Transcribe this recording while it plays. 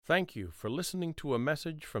Thank you for listening to a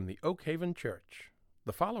message from the Oak Haven Church.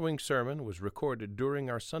 The following sermon was recorded during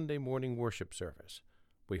our Sunday morning worship service.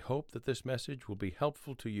 We hope that this message will be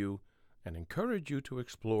helpful to you and encourage you to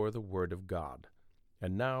explore the Word of God.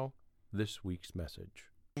 And now, this week's message.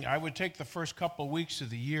 I would take the first couple of weeks of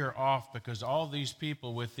the year off because all these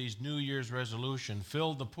people with these New Year's resolution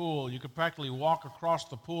filled the pool. You could practically walk across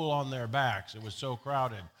the pool on their backs. It was so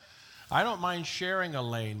crowded. I don't mind sharing a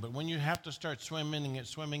lane, but when you have to start swimming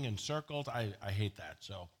in circles, I hate that.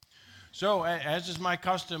 So as is my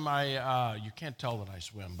custom, you can't tell that I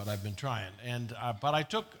swim, but I've been trying. But I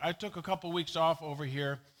took a couple of weeks off over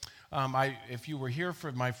here. If you were here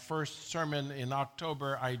for my first sermon in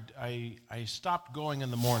October, I stopped going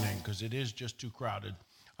in the morning because it is just too crowded.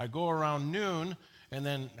 I go around noon and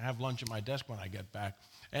then have lunch at my desk when I get back.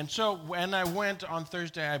 And so when I went on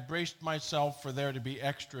Thursday, I braced myself for there to be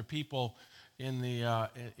extra people in the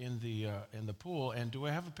pool. And do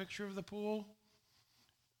I have a picture of the pool?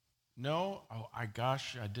 No? Oh, I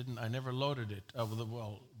didn't. I never loaded it.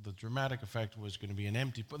 The dramatic effect was going to be an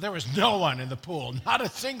empty pool. There was no one in the pool, not a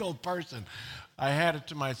single person. I had it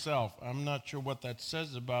to myself. I'm not sure what that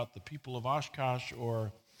says about the people of Oshkosh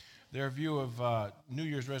or their view of New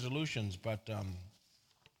Year's resolutions, but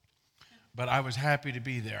I was happy to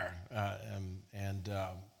be there, and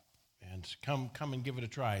come and give it a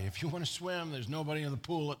try. If you want to swim, there's nobody in the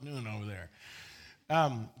pool at noon over there.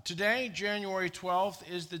 Today, January 12th,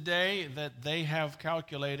 is the day that they have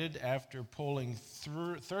calculated after polling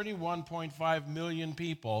 31.5 million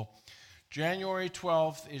people. January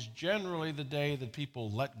 12th is generally the day that people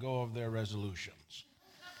let go of their resolutions.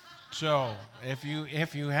 So if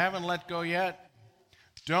you haven't let go yet,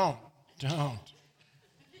 don't.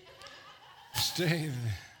 Stay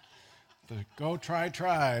the Go Try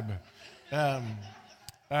Tribe.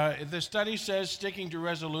 The study says sticking to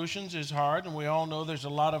resolutions is hard, and we all know there's a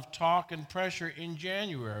lot of talk and pressure in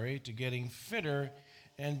January to getting fitter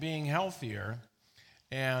and being healthier.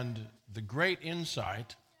 And the great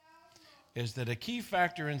insight is that a key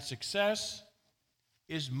factor in success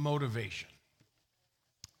is motivation.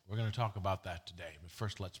 We're going to talk about that today, but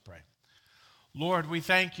first let's pray. Lord, we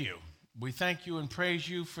thank you. We thank you and praise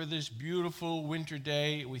you for this beautiful winter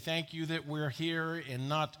day. We thank you that we're here and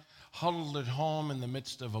not huddled at home in the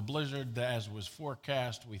midst of a blizzard as was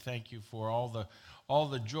forecast. We thank you for all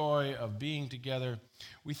the joy of being together.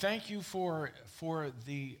 We thank you for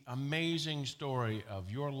the amazing story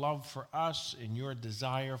of your love for us and your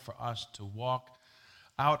desire for us to walk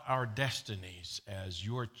out our destinies as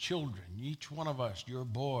your children, each one of us, your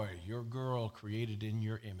boy, your girl, created in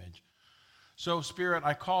your image. So, Spirit,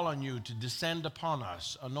 I call on you to descend upon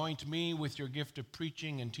us. Anoint me with your gift of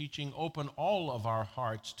preaching and teaching. Open all of our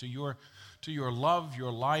hearts to your love,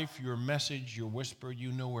 your life, your message, your whisper.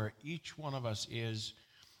 You know where each one of us is.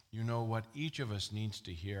 You know what each of us needs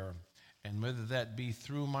to hear. And whether that be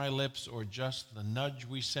through my lips or just the nudge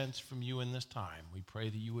we sense from you in this time, we pray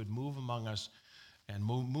that you would move among us and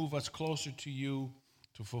move us closer to you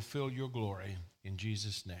to fulfill your glory. In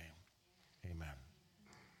Jesus' name, amen.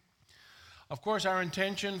 Of course, our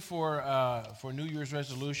intention for New Year's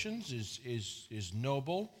resolutions is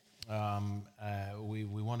noble. We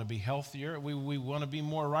want to be healthier. We want to be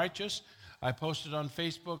more righteous. I posted on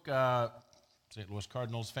Facebook, St. Louis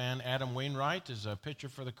Cardinals fan Adam Wainwright is a pitcher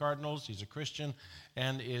for the Cardinals. He's a Christian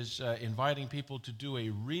and is inviting people to do a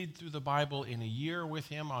read through the Bible in a year with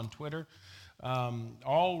him on Twitter.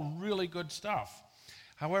 All really good stuff.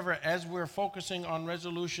 However, as we're focusing on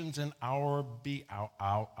resolutions and our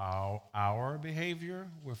behavior,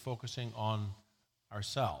 we're focusing on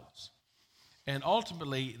ourselves. And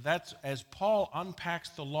ultimately, that's as Paul unpacks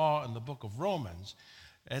the law in the book of Romans,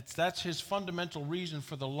 that's his fundamental reason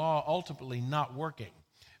for the law ultimately not working.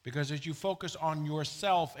 Because as you focus on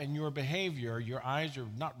yourself and your behavior, your eyes are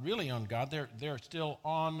not really on God, they're still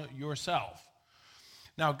on yourself.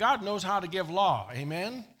 Now, God knows how to give law,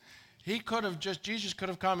 amen? Jesus could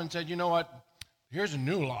have come and said, you know what, here's a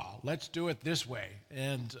new law. Let's do it this way.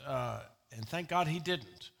 And thank God he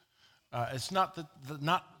didn't. It's not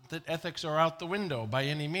that ethics are out the window by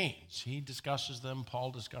any means. He discusses them, Paul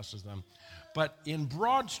discusses them. But in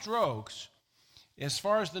broad strokes, as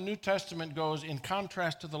far as the New Testament goes, in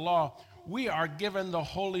contrast to the law, we are given the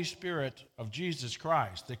Holy Spirit of Jesus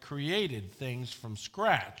Christ that created things from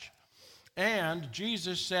scratch. And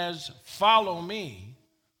Jesus says, follow me.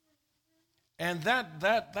 And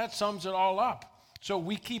that sums it all up. So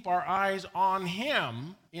we keep our eyes on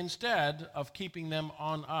him instead of keeping them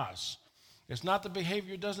on us. It's not the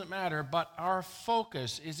behavior doesn't matter, but our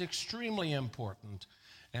focus is extremely important.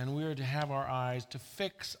 And we are to have to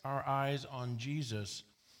fix our eyes on Jesus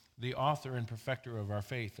the author and perfecter of our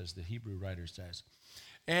faith, as the Hebrew writer says.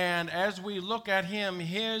 And as we look at him,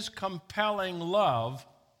 his compelling love,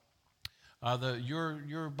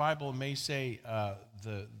 your Bible may say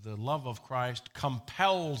the love of Christ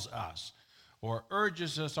compels us or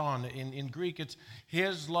urges us on. In Greek, it's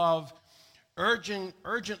his love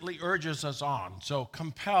urgently urges us on. So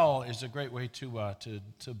compel is a great way to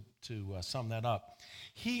sum that up.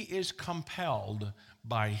 He is compelled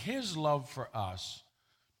by his love for us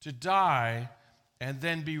to die and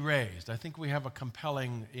then be raised. I think we have a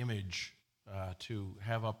compelling image to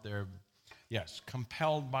have up there. Yes,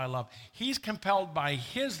 compelled by love. He's compelled by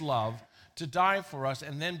his love to die for us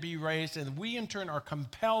and then be raised, and we in turn are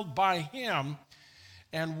compelled by him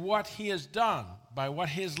and what he has done, by what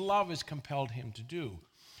his love has compelled him to do,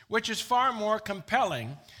 which is far more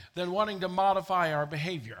compelling than wanting to modify our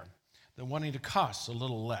behavior, than wanting to cuss a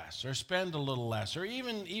little less or spend a little less or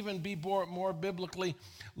even be more biblically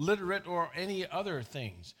literate or any other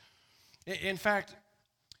things. In fact,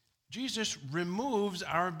 Jesus removes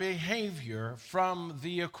our behavior from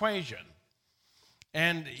the equation.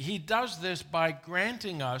 And he does this by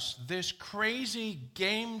granting us this crazy,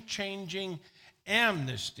 game-changing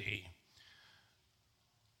amnesty.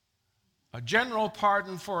 A general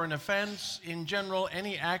pardon for an offense, in general,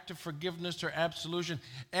 any act of forgiveness or absolution.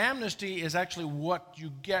 Amnesty is actually what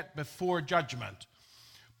you get before judgment.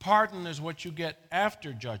 Pardon is what you get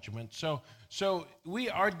after judgment. So we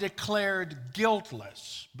are declared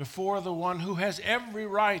guiltless before the one who has every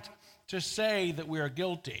right to say that we are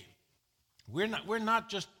guilty. We're not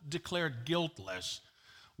just declared guiltless.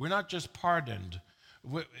 We're not just pardoned.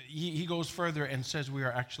 He goes further and says we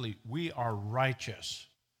are righteous.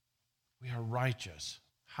 We are righteous.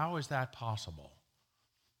 How is that possible?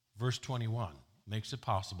 Verse 21 makes it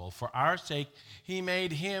possible. For our sake, he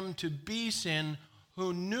made him to be sin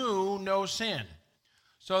who knew no sin,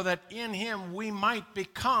 so that in him we might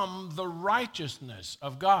become the righteousness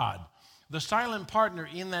of God. The silent partner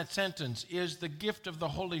in that sentence is the gift of the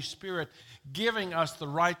Holy Spirit giving us the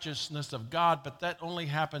righteousness of God, but that only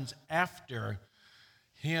happens after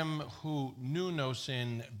him who knew no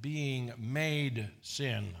sin being made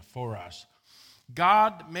sin for us.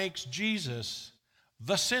 God makes Jesus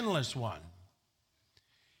the sinless one.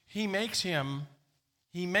 He makes him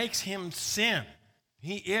sin.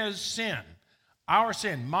 He is sin. Our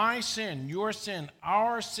sin, my sin, your sin,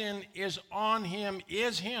 our sin is on him,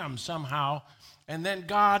 is him somehow, and then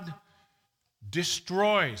God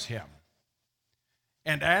destroys him.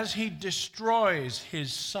 And as he destroys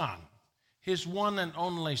his son, his one and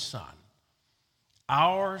only son,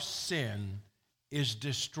 our sin is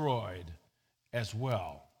destroyed as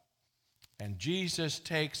well. And Jesus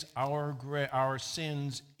takes our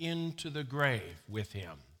sins into the grave with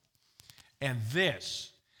him. And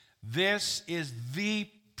this is the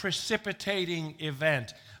precipitating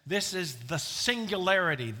event. This is the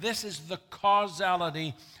singularity. This is the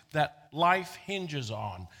causality that life hinges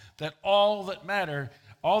on. That all that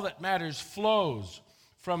matters flows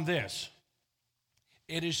from this.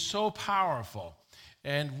 It is so powerful,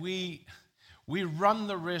 and we run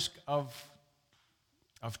the risk of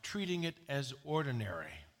treating it as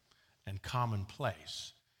ordinary and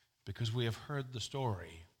commonplace because we have heard the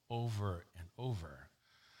story over and over.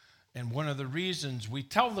 And one of the reasons we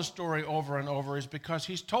tell the story over and over is because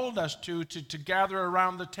he's told us to gather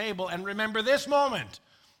around the table and remember this moment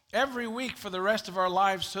every week for the rest of our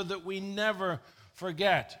lives so that we never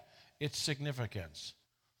forget its significance.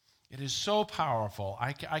 It is so powerful.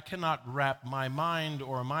 I cannot wrap my mind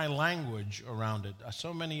or my language around it.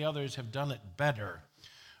 So many others have done it better.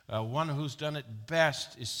 One who's done it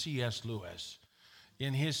best is C.S. Lewis.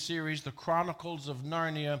 In his series, The Chronicles of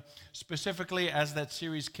Narnia, specifically as that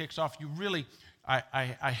series kicks off,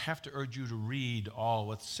 I have to urge you to read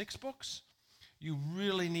all. 6 books? You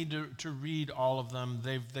really need to read all of them.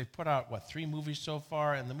 They've put out, 3 movies so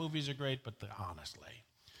far, and the movies are great, but honestly.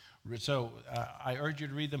 So I urge you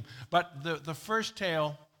to read them. But the first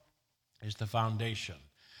tale is the foundation.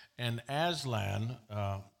 And Aslan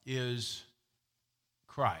is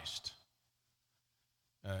Christ,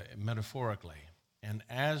 metaphorically. And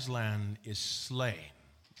Aslan is slain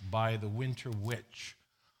by the Winter Witch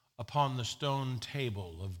upon the stone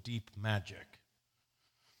table of deep magic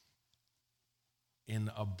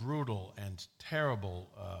in a brutal and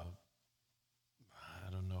terrible,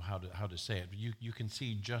 I don't know how to say it, but you can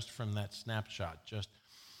see just from that snapshot, just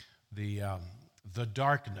the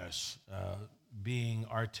darkness being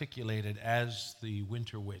articulated as the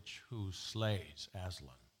Winter Witch who slays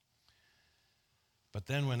Aslan. But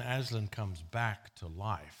then when Aslan comes back to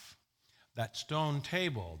life, that stone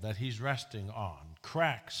table that he's resting on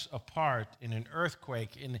cracks apart in an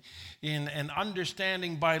earthquake, in an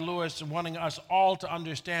understanding by Lewis, wanting us all to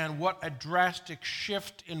understand what a drastic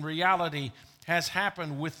shift in reality has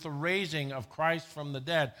happened with the raising of Christ from the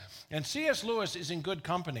dead. And C.S. Lewis is in good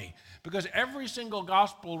company, because every single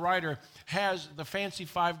gospel writer has the fancy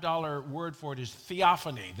 $5 word for it is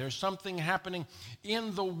theophany. There's something happening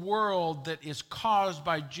in the world that is caused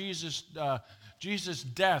by Jesus'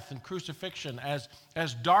 death and crucifixion,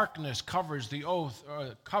 as darkness covers the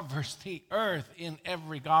earth in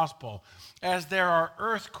every gospel, as there are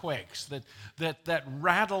earthquakes that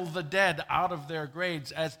rattle the dead out of their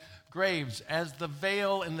graves, as the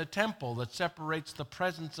veil in the temple that separates the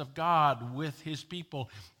presence of God with his people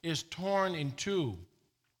is torn in two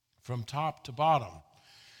from top to bottom,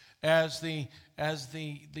 as the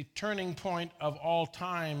turning point of all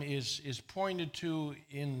time is pointed to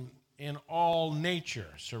in all nature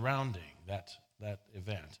surrounding that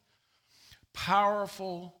event.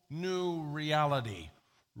 Powerful new reality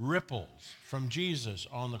ripples from Jesus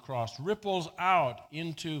on the cross, ripples out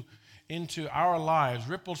into our lives,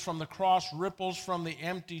 ripples from the cross, ripples from the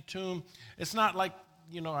empty tomb. It's not like,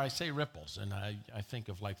 I say ripples, and I think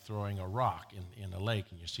of like throwing a rock in a lake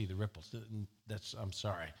and you see the ripples. I'm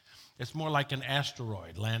sorry. It's more like an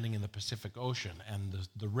asteroid landing in the Pacific Ocean, and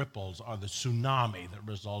the ripples are the tsunami that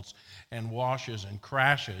results and washes and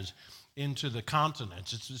crashes into the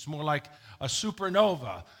continents. It's more like a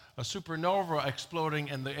supernova exploding,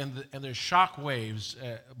 and there's shock waves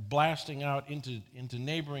blasting out into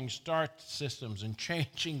neighboring star systems and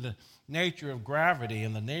changing the nature of gravity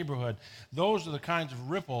in the neighborhood. Those are the kinds of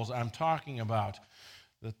ripples I'm talking about.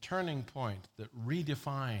 The turning point that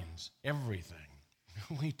redefines everything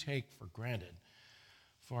we take for granted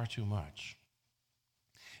far too much.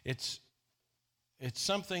 It's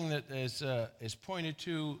something that is pointed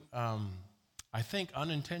to, I think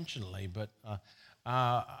unintentionally, but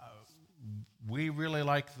we really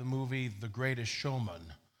like the movie The Greatest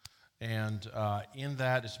Showman, and in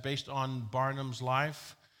that it's based on Barnum's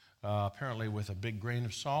life, apparently with a big grain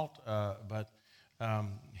of salt, but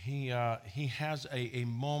he has a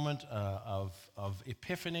moment of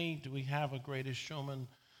epiphany. Do we have a Greatest Showman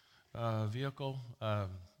vehicle?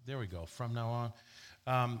 There we go. From now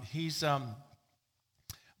on,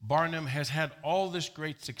 Barnum has had all this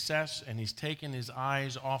great success, and he's taken his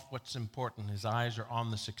eyes off what's important. His eyes are on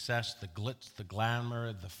the success, the glitz, the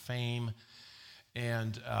glamour, the fame,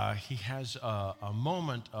 and he has a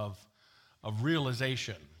moment of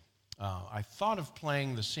realization. I thought of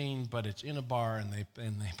playing the scene, but it's in a bar, and they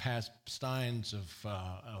pass steins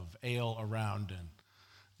of ale around, and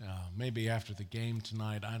maybe after the game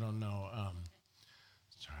tonight, I don't know.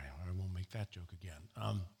 Sorry, I won't make that joke again.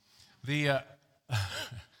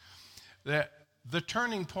 The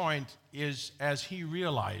turning point is as he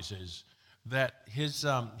realizes that his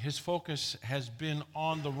focus has been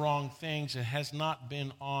on the wrong things. It has not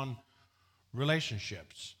been on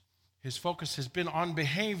relationships. His focus has been on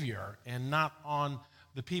behavior and not on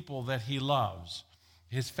the people that he loves,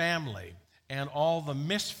 his family, and all the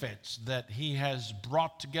misfits that he has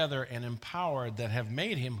brought together and empowered that have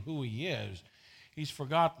made him who he is. He's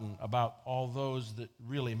forgotten about all those that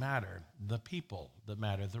really matter, the people that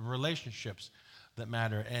matter, the relationships that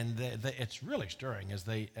matter, and it's really stirring as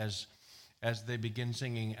they begin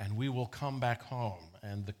singing, "And we will come back home,"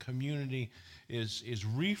 and the community is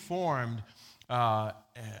reformed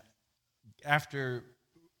after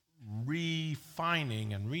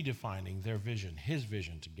refining and redefining their vision, his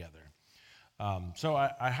vision together. So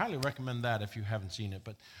I highly recommend that if you haven't seen it,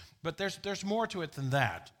 but there's more to it than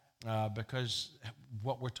that. Because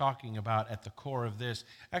what we're talking about at the core of this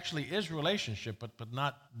actually is relationship, but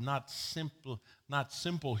not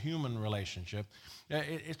simple human relationship.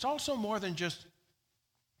 It's also more than just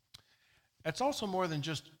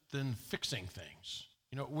fixing things.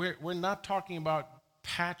 We're not talking about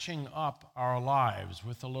patching up our lives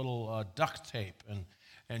with a little duct tape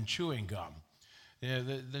and chewing gum.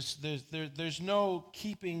 There's no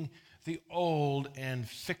keeping the old and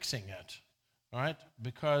fixing it. All right,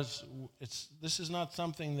 because this is not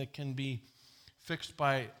something that can be fixed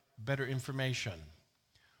by better information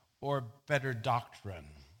or better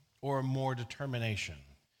doctrine or more determination.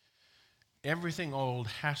 Everything old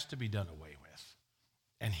has to be done away with,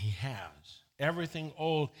 and he has. Everything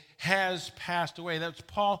old has passed away. That's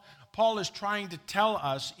Paul is trying to tell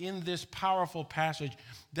us in this powerful passage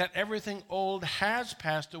that everything old has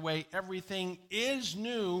passed away. Everything is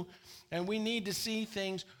new, and we need to see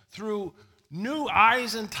things through new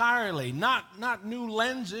eyes entirely, not new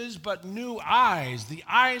lenses, but new eyes. The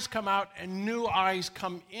eyes come out and new eyes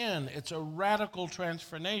come in. It's a radical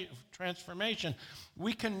transformation transformation.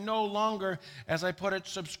 We can no longer, as I put it,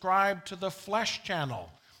 subscribe to the flesh channel.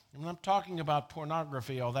 I'm not talking about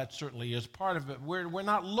pornography, although that certainly is part of it. We're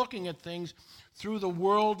not looking at things through the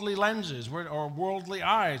worldly lenses or worldly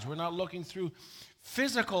eyes. We're not looking through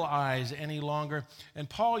physical eyes any longer. And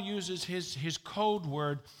Paul uses his code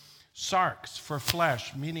word, sarx, for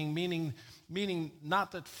flesh, meaning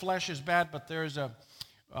not that flesh is bad, but there is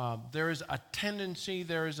a tendency,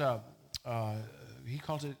 he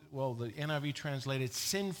calls it, well, the NIV translated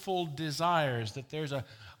sinful desires, that there's a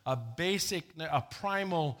basic, a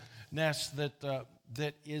primalness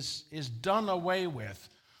that is done away with,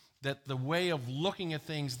 that the way of looking at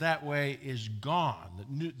things that way is gone.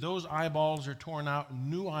 That those eyeballs are torn out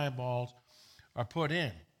and new eyeballs are put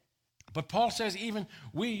in. But Paul says even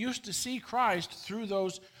we used to see Christ through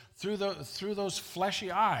those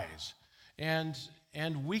fleshy eyes, and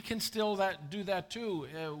we can still do that too.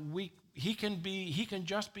 He can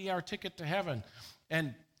just be our ticket to heaven.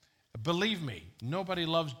 And believe me, nobody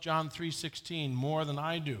loves John 3:16 more than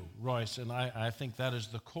I do, Royce, and I think that is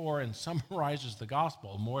the core and summarizes the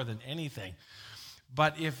gospel more than anything.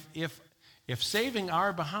 But if saving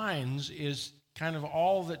our behinds is kind of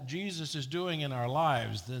all that Jesus is doing in our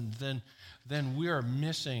lives, then we are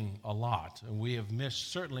missing a lot, and we have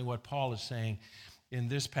missed certainly what Paul is saying in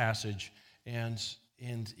this passage. And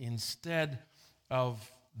instead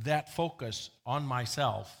of that focus on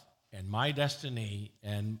myself and my destiny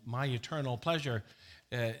and my eternal pleasure,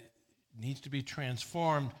 needs to be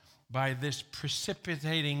transformed by this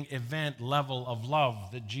precipitating event level of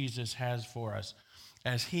love that Jesus has for us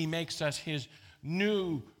as he makes us his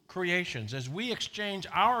new creations, as we exchange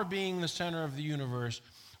our being the center of the universe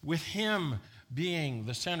with him being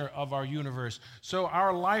the center of our universe. So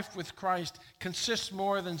our life with Christ consists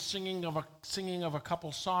more than singing of a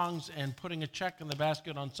couple songs and putting a check in the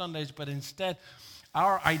basket on Sundays, but instead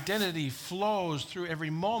our identity flows through every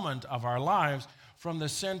moment of our lives from the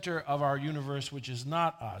center of our universe, which is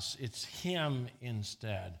not us, it's him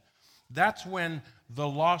instead. That's when the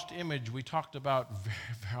lost image we talked about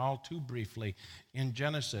all too briefly in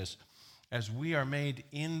Genesis, as we are made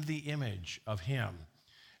in the image of him,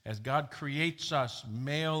 as God creates us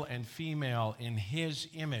male and female in his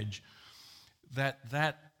image,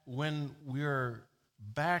 that when we're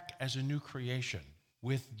back as a new creation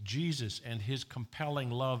with Jesus and his compelling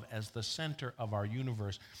love as the center of our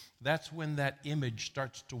universe, that's when that image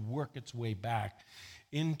starts to work its way back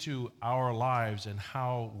into our lives and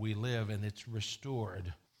how we live, and it's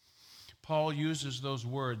restored. Paul uses those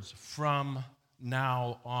words, from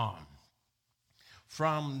now on.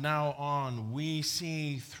 From now on, we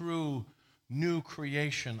see through new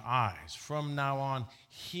creation eyes. From now on,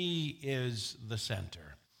 he is the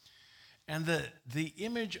center. And the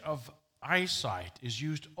image of eyesight is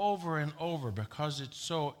used over and over because it's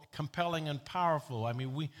so compelling and powerful. I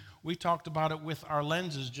mean, we talked about it with our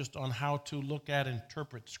lenses just on how to look at and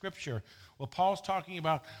interpret Scripture. Well, Paul's talking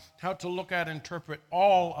about how to look at and interpret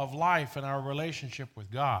all of life and our relationship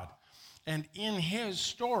with God. And in his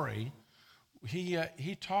story,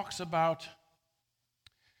 he talks about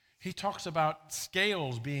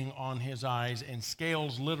scales being on his eyes and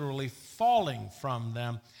scales literally falling from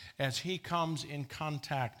them as he comes in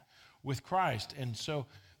contact with Christ. And so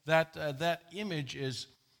that image is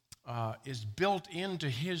built into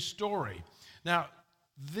his story. Now,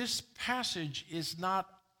 this passage is not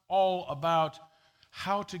all about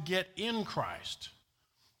how to get in Christ.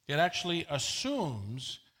 It actually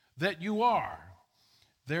assumes that you are.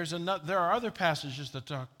 There are other passages that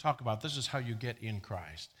talk about this is how you get in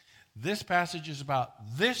Christ. This passage is about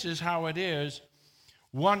this is how it is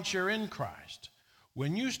once you're in Christ.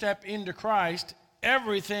 When you step into Christ,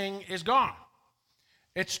 everything is gone.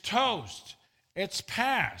 It's toast. It's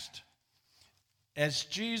past. As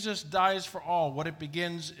Jesus dies for all, what it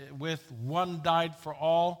begins with, one died for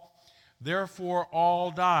all, therefore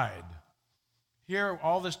all died. Here,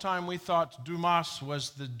 all this time, we thought Dumas was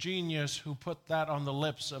the genius who put that on the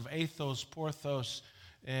lips of Athos, Porthos,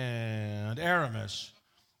 and Aramis.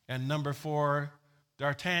 And number 4,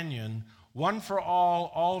 D'Artagnan. One for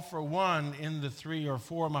all for one in the 3 or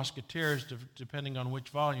 4 Musketeers, depending on which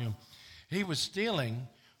volume. He was stealing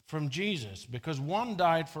from Jesus because one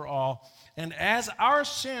died for all. And as our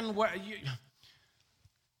sin,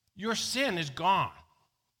 your sin is gone.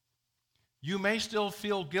 You may still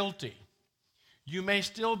feel guilty. You may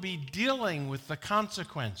still be dealing with the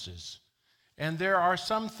consequences. And there are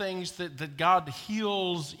some things that God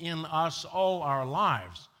heals in us all our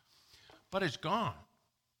lives. But it's gone.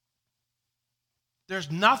 There's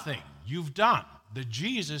nothing you've done that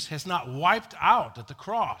Jesus has not wiped out at the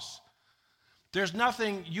cross. There's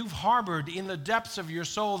nothing you've harbored in the depths of your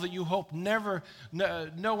soul that you hope no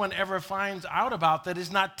one ever finds out about that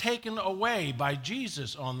is not taken away by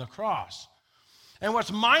Jesus on the cross. And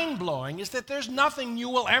what's mind-blowing is that there's nothing you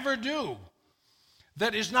will ever do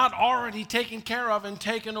that is not already taken care of and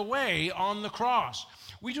taken away on the cross.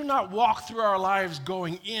 We do not walk through our lives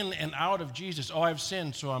going in and out of Jesus. Oh, I've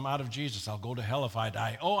sinned, so I'm out of Jesus. I'll go to hell if I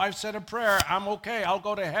die. Oh, I've said a prayer. I'm okay. I'll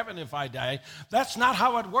go to heaven if I die. That's not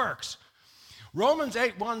how it works. Romans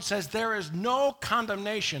 8:1 says there is no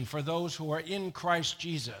condemnation for those who are in Christ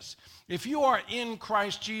Jesus. If you are in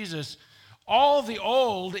Christ Jesus, all the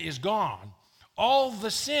old is gone. All the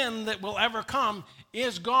sin that will ever come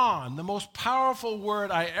is gone. The most powerful word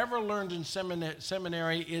I ever learned in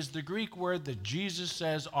seminary is the Greek word that Jesus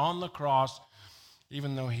says on the cross,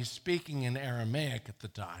 even though he's speaking in Aramaic at the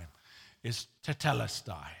time, is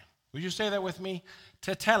tetelestai. Would you say that with me?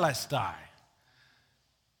 Tetelestai.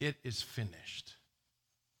 It is finished.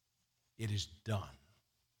 It is done.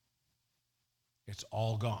 It's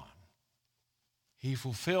all gone. He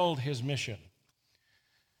fulfilled his mission.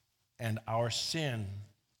 And our sin,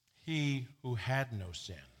 he who had no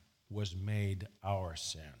sin, was made our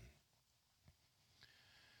sin.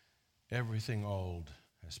 Everything old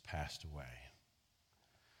has passed away.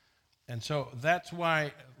 And so that's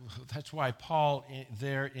why Paul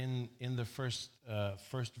there in the first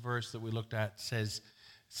verse that we looked at says,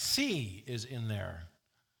 see is in there.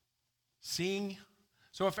 Seeing.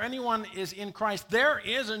 So if anyone is in Christ, there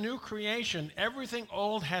is a new creation. Everything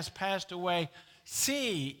old has passed away.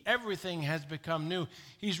 See, everything has become new.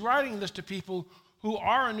 He's writing this to people who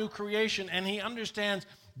are a new creation, and he understands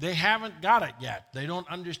they haven't got it yet. They don't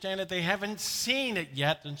understand it. They haven't seen it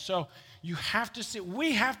yet. And so you have to see,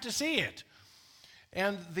 we have to see it.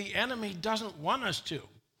 And the enemy doesn't want us to.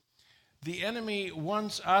 The enemy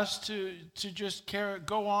wants us to just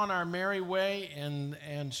go on our merry way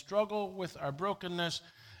and struggle with our brokenness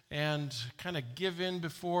and kind of give in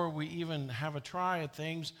before we even have a try at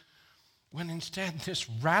things, when instead this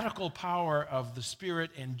radical power of the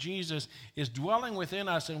Spirit and Jesus is dwelling within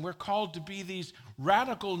us, and we're called to be these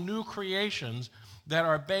radical new creations that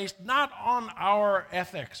are based not on our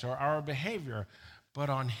ethics or our behavior, but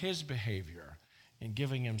on his behavior in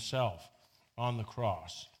giving himself on the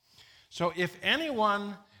cross. So if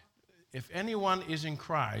anyone is in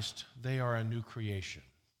Christ, they are a new creation.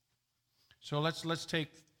 So let's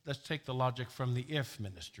take the logic from the if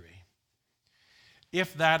ministry.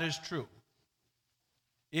 If that is true,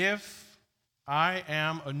 if I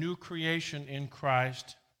am a new creation in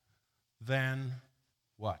Christ, then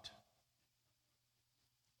what?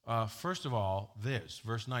 First of all, this,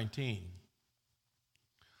 verse 19.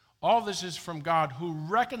 All this is from God, who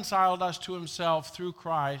reconciled us to himself through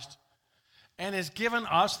Christ and has given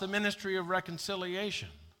us the ministry of reconciliation.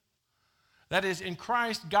 That is, in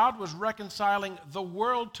Christ, God was reconciling the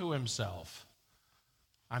world to himself.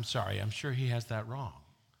 I'm sorry, I'm sure he has that wrong.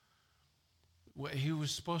 He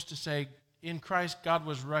was supposed to say, in Christ, God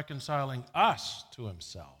was reconciling us to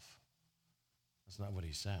himself. That's not what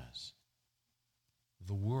he says.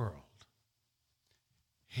 The world.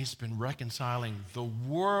 He's been reconciling the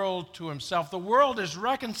world to himself. The world is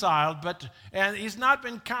reconciled, and he's not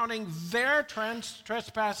been counting their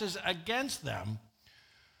trespasses against them,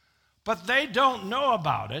 but they don't know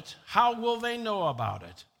about it. How will they know about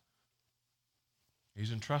it?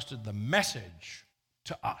 He's entrusted the message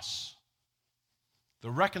to us. The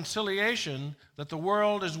reconciliation that the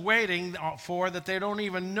world is waiting for, that they don't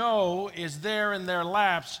even know is there in their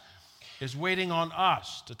laps, is waiting on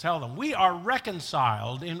us to tell them. We are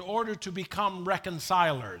reconciled in order to become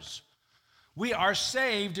reconcilers. We are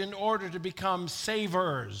saved in order to become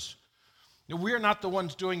savers. We're not the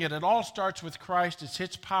ones doing it. It all starts with Christ. It's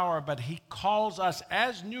his power, but he calls us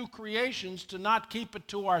as new creations to not keep it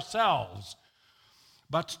to ourselves,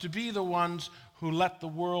 but to be the ones who let the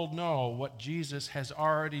world know what Jesus has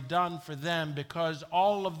already done for them, because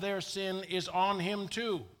all of their sin is on him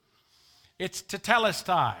too. It's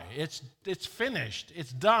tetelestai. It's finished.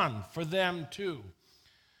 It's done for them too.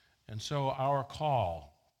 And so our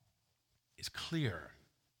call is clear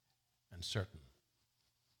and certain.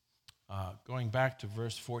 Going back to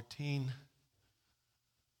verse 14,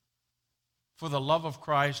 for the love of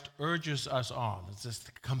Christ urges us on. It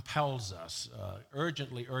just compels us,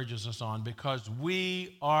 urgently urges us on, because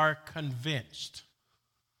we are convinced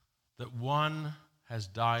that one has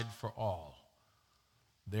died for all.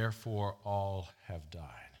 Therefore, all have died.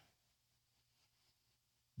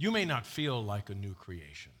 You may not feel like a new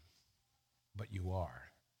creation, but you are.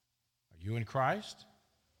 Are you in Christ?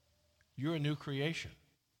 You're a new creation.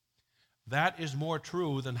 That is more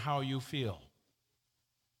true than how you feel.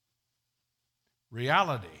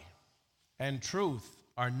 Reality and truth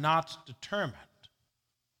are not determined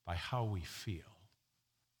by how we feel.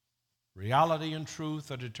 Reality and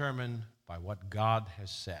truth are determined by what God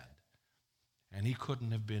has said. And he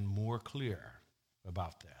couldn't have been more clear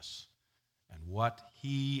about this and what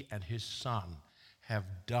he and his Son have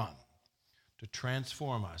done to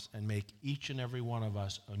transform us and make each and every one of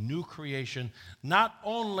us a new creation, not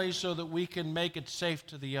only so that we can make it safe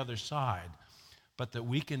to the other side, but that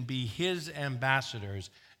we can be his ambassadors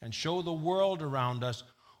and show the world around us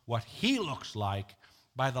what he looks like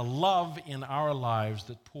by the love in our lives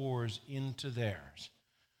that pours into theirs.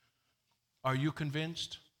 Are you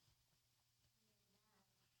convinced?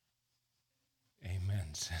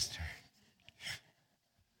 Amen, sister.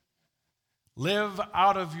 Live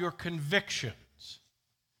out of your convictions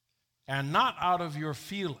and not out of your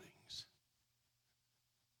feelings.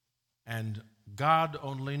 And God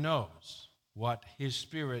only knows what his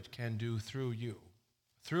Spirit can do through you,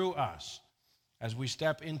 through us, as we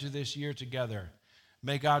step into this year together.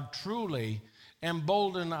 May God truly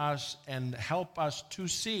embolden us and help us to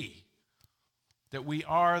see that we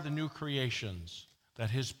are the new creations that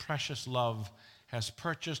his precious love has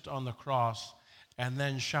purchased on the cross and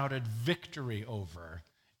then shouted victory over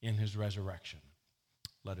in his resurrection.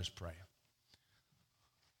 Let us pray.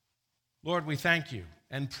 Lord, we thank you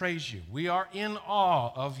and praise you. We are in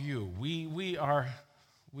awe of you. We are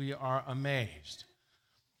amazed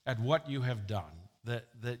at what you have done,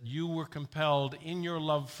 that you were compelled in your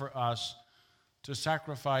love for us to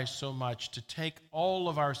sacrifice so much, to take all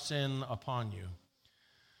of our sin upon you.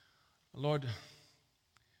 Lord,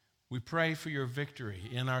 we pray for your victory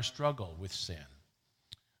in our struggle with sin.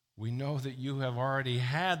 We know that you have already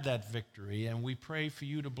had that victory, and we pray for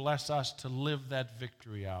you to bless us to live that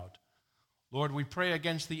victory out. Lord, we pray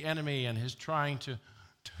against the enemy and his trying to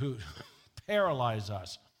paralyze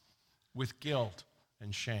us with guilt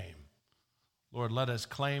and shame. Lord, let us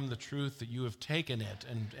claim the truth that you have taken it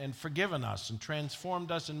and forgiven us and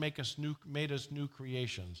transformed us and made us new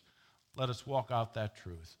creations. Let us walk out that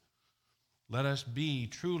truth. Let us be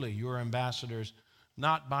truly your ambassadors,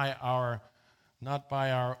 not by our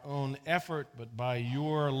own effort, but by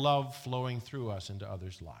your love flowing through us into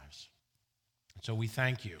others' lives. So we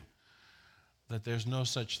thank you that there's no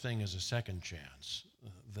such thing as a second chance,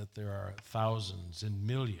 that there are thousands and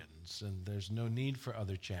millions, and there's no need for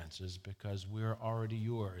other chances because we're already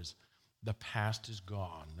yours. The past is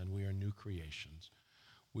gone, and we are new creations.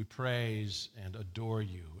 We praise and adore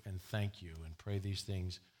you and thank you and pray these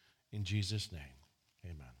things in Jesus' name.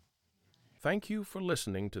 Amen. Thank you for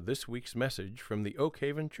listening to this week's message from the Oak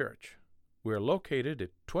Haven Church. We're located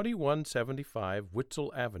at 2175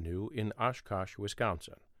 Witzel Avenue in Oshkosh,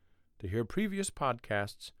 Wisconsin. To hear previous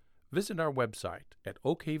podcasts, visit our website at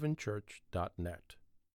oakhavenchurch.net.